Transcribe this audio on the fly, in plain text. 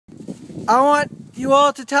I want you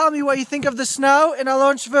all to tell me what you think of the snow in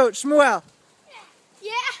Alon Shvut. Shmuel.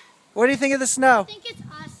 Yeah. What do you think of the snow? I think it's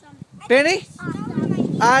awesome. Benny?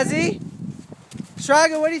 Awesome. Ozzy?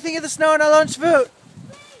 Shraga, what do you think of the snow in Alon Shvut?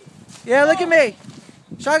 Yeah, look at me.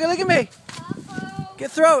 Shraga, look at me.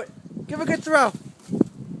 Throw it. Give a good throw.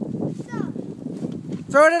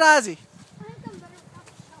 Throw it at Ozzy.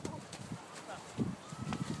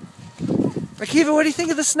 Akiva, what do you think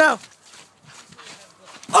of the snow?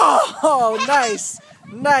 Oh, nice.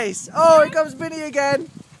 Nice. Oh, here comes Benny again.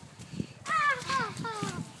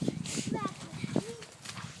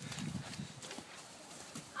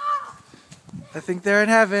 I think they're in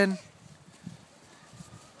heaven.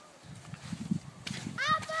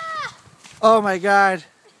 Oh my God.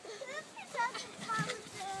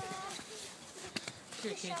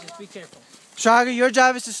 Here, kid, just be careful. Shraga, your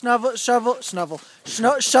job is to shovel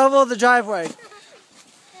the driveway.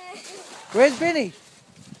 Where's Benny?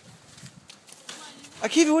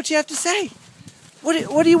 Akiva, what do you have to say?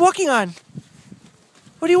 What are you walking on?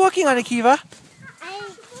 What are you walking on, Akiva?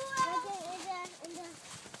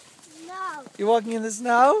 You're walking in the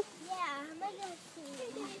snow? Yeah.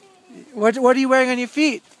 What are you wearing on your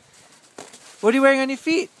feet? What are you wearing on your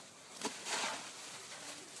feet?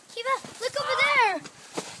 Kiva, look over there.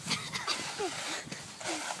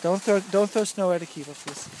 Don't throw snow at Akiva,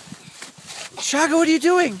 please. Shraga, what are you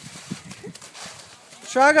doing?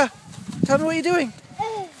 Shraga, tell me what you're doing.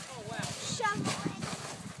 Shoveling.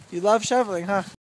 You love shoveling, huh?